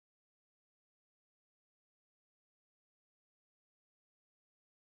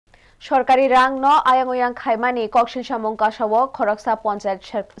Sarkari rang no ayang uyang khaimani silsamung kasao khoroksa panchayet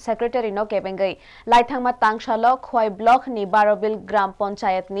secretray no kebengyi laithangma tangsalo khowai block ni barobil gram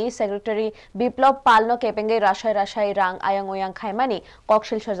panchayet ni secretary biplop pal no kebengyi rashai rang ayang uyang khaimani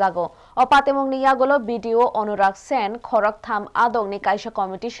silsajago opatemung ni yagolo BDO Anurag Sen khorok tham adong ni kaisa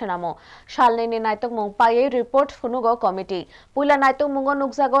committee shenamo shalni ni naitok mung paye report funugo committee puila naitok mungo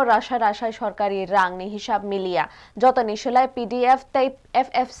nukjago rashai sarkari rang ni hisab milia joto ni selai PDF tei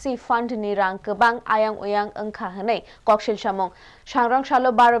FFC fund ni rang kebang ayang uyang engkha hanai silsamung sangrang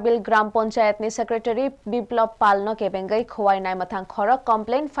salo barobil gram panchayet ni secretary biplop pal no kebengyi khowai nai mathang khorok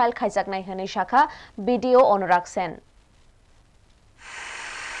complaint file khaijak nai hanai shakha BDO Anurag Sen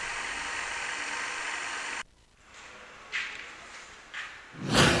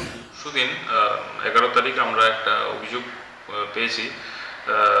সুদিন 11 তারিখ আমরা একটা অভিযোগ পেয়েছি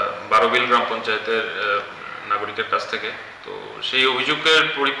বারোবিল গ্রাম পঞ্চায়েতের নাগরিকের কাছ থেকে। তো সেই অভিযোগের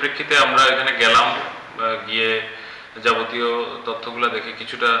পরিপ্রেক্ষিতে আমরা এখানে গেলাম, গিয়ে যাবতীয় তথ্যগুলো দেখে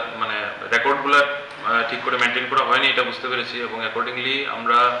কিছুটা মানে রেকর্ডগুলো ঠিক করে মেনটেন করা হয়নি এটা বুঝতে পেরেছি এবং অ্যাকর্ডিংলি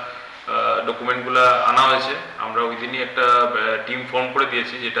আমরা ডকুমেন্টগুলো আনা হয়েছে। আমরা ওই দিনই একটা টিম ফর্ম করে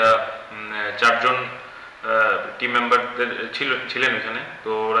দিয়েছি, যেটা 4 জন টিম মেম্বারদের ছিলেন এখানে।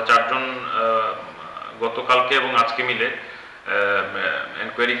 তো ওরা 4 জন গতকালকে এবং আজকে মিলে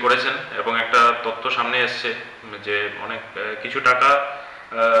এনকোয়ারি করেছেন এবং একটা তথ্য সামনে এসছে যে অনেক কিছু টাকা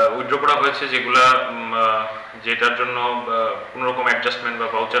উইথড্র করা হয়েছে, যেটার জন্য কোনো রকম অ্যাডজাস্টমেন্ট বা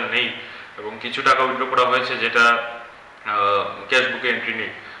ভাউচার নেই, এবং কিছু টাকা উইথড্র করা হয়েছে যেটা ক্যাশ বুকে এন্ট্রি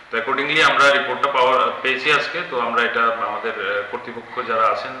নেই। তো অ্যাকর্ডিংলি আমরা রিপোর্টটা পেয়েছি আজকে। তো আমরা এটা আমাদের কর্তৃপক্ষ যারা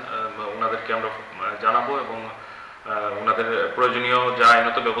আছেন ওনাদেরকে আমরা জানাবো এবং ওনাদের প্রয়োজনীয় যা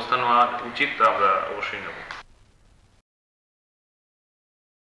আইনত ব্যবস্থা নেওয়া উচিত তা আমরা অবশ্যই নেব।